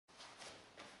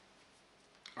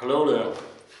Hello there.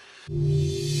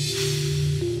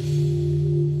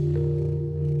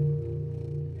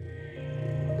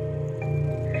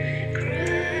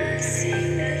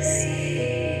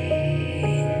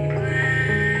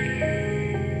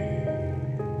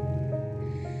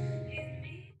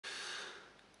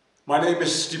 My name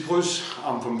is Stig Pryds.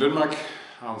 I'm from Denmark.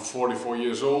 I'm 44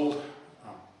 years old.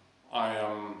 I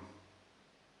am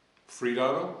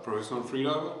freediver, professional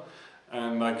freediver,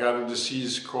 and I got a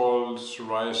disease called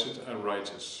psoriasis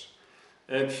arthritis.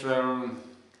 It's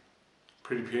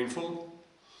pretty painful,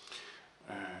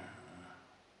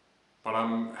 but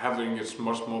I'm having it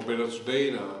much more better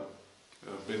today than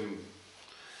I've been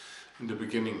in the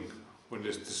beginning when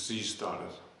this disease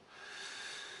started.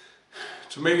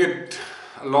 To make it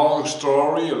a long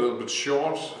story, a little bit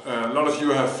short, a lot of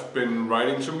you have been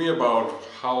writing to me about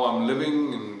how I'm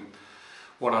living and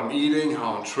what I'm eating,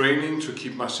 how I'm training to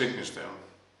keep my sickness down.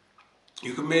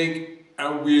 You can make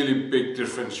a really big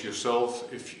difference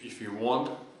yourself if you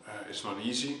want. It's not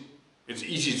easy. It's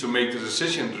easy to make the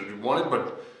decision that you want it,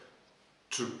 but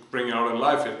to bring it out in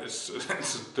life, it's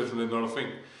definitely not a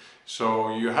thing. So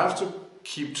you have to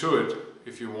keep to it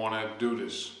if you want to do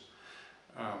this.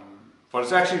 But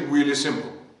it's actually really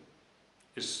simple.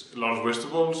 It's a lot of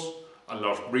vegetables, a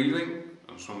lot of breathing,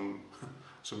 and some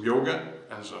yoga,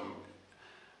 and some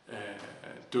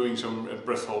doing some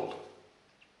breath hold.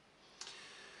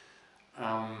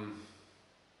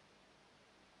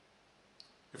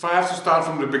 If I have to start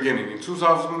from the beginning, in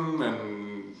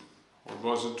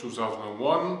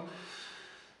 2001,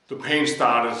 the pain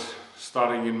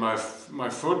starting in my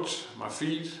foot, my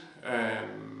feet.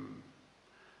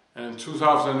 And in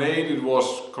 2008 it was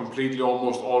completely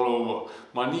almost all over.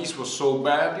 My knees were so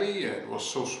badly, it was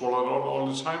so swollen out all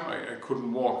the time, I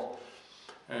couldn't walk.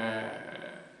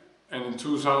 And in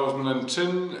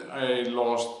 2010 I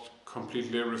lost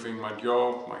completely everything, my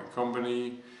job, my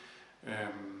company.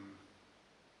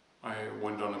 I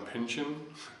went on a pension.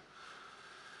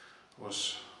 It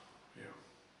was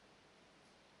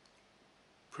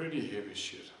pretty heavy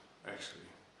shit actually.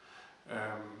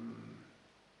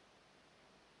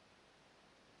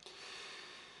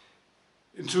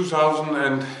 In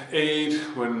 2008,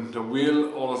 when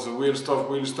all of the wheel stuff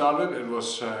really started, it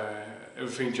was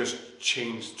everything just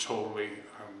changed totally.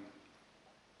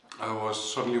 I was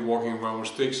suddenly walking around with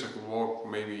sticks. I could walk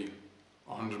maybe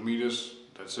 100 meters.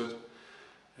 That's it.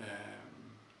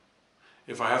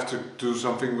 If I have to do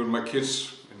something with my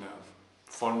kids in a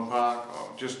fun park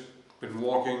or just been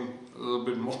walking a little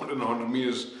bit more than 100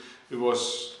 meters, it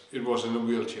was in a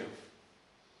wheelchair.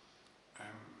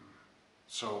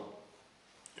 So.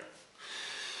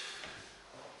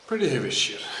 Pretty heavy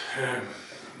shit.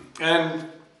 And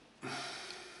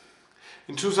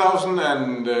in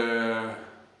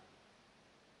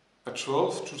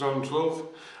 2012,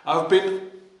 I've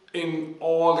been in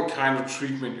all the kind of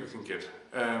treatment you can get,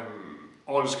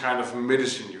 all this kind of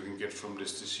medicine you can get from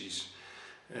this disease,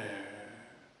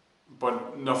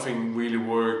 but nothing really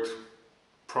worked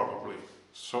properly.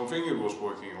 Something it was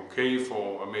working okay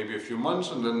for maybe a few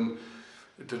months, and then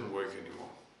it didn't work anymore.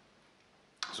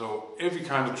 So every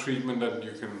kind of treatment that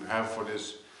you can have for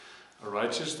this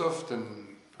arthritis stuff,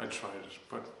 then I tried it,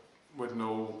 but with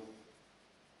no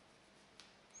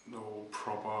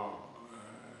proper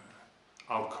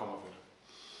outcome of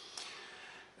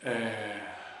it.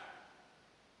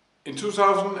 In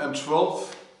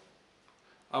 2012,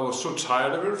 I was so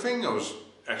tired of everything. I was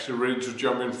actually ready to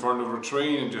jump in front of a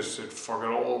train and just say fuck it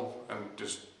all, and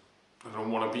just I don't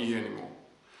want to be here anymore.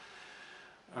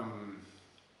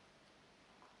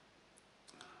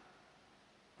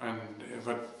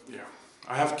 But yeah,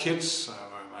 I have kids, I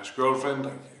have a nice girlfriend.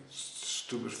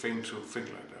 Stupid thing to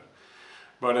think like that.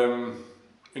 But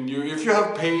if you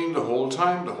have pain the whole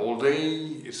time, the whole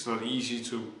day, it's not easy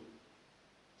to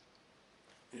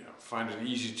find it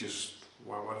easy. Just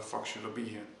why the fuck should I be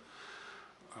here?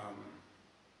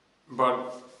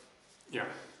 But yeah,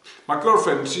 my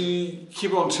girlfriend, she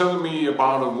keep on telling me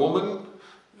about a woman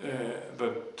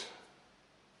that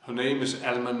her name is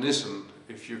Alma Nissen.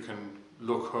 If you can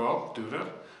look her up, do that.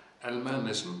 Alma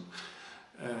Nissen.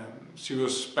 She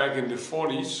was back in the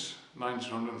 40s,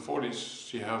 1940s.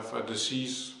 She had a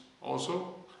disease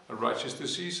also, a arthritis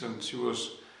disease, and she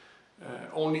was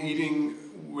only eating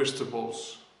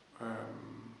vegetables.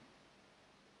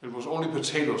 It was only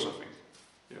potatoes, I think.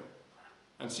 Yeah,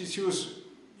 and she was.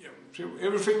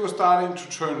 Everything was starting to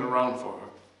turn around for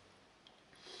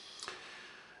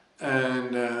her.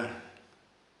 And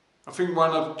I think why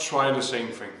not try the same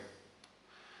thing?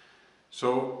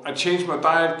 So I changed my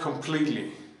diet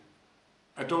completely.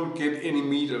 I don't get any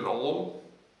meat at all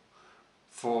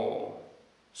for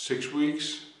 6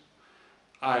 weeks.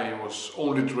 I was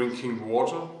only drinking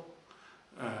water.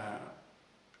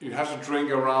 You have to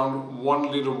drink around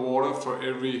 1 liter water for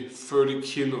every 30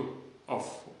 kilo of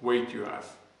weight you have.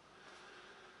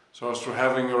 So I was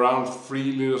having around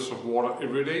 3 liters of water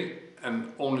every day,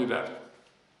 and only that.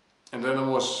 And then I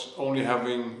was only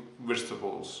having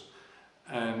vegetables.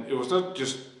 And it was not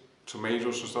just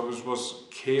tomatoes and stuff, it was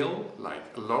kale, like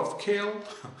a lot of kale.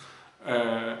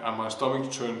 And my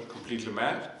stomach turned completely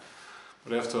mad.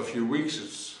 But after a few weeks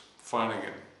it's fine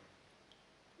again.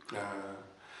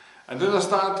 And then I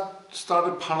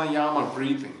started pranayama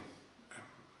breathing.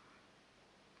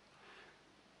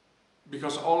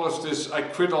 Because all of this, I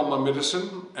quit all my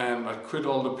medicine and I quit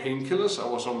all the painkillers. I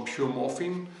was on pure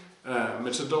morphine,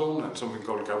 methadone and something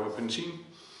called gabapentin.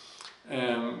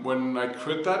 When I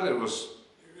quit that, it was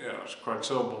quite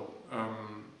terrible.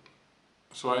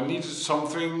 So I needed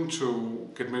something to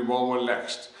get me more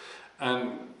relaxed.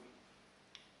 And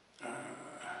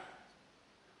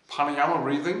pranayama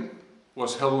breathing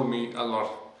was helping me a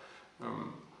lot.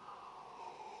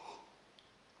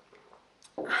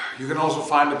 You can also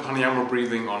find the pranayama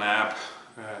breathing on app.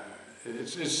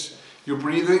 It's you're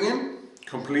breathing in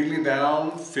completely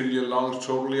down, fill your lungs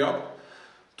totally up,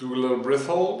 do a little breath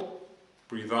hold,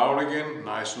 breathe out again,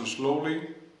 nice and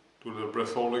slowly, do a little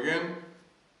breath hold again,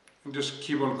 and just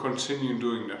keep on continuing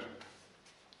doing that.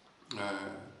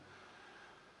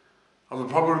 I will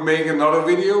probably make another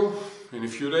video in a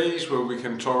few days where we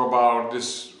can talk about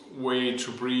this way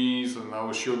to breathe, and I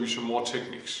will show you some more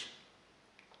techniques.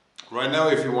 Right now,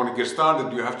 if you want to get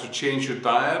started, you have to change your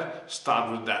diet.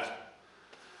 Start with that.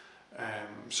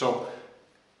 So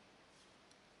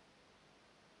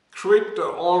quit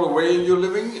all the way you're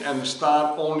living and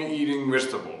start only eating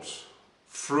vegetables,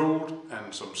 fruit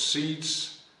and some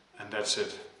seeds, and that's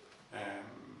it.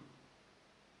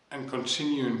 And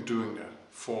continue doing that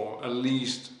for at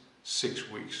least 6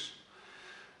 weeks.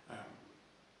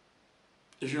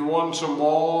 If you want some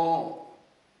more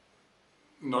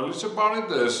knowledge about it,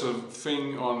 there's a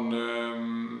thing on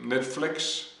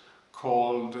Netflix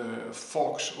called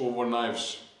Forks Over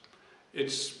Knives.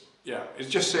 It's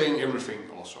just saying everything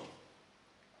also.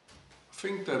 I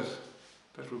think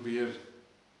that will be it.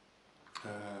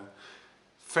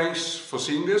 Thanks for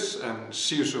seeing this and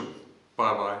see you soon.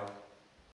 Bye bye.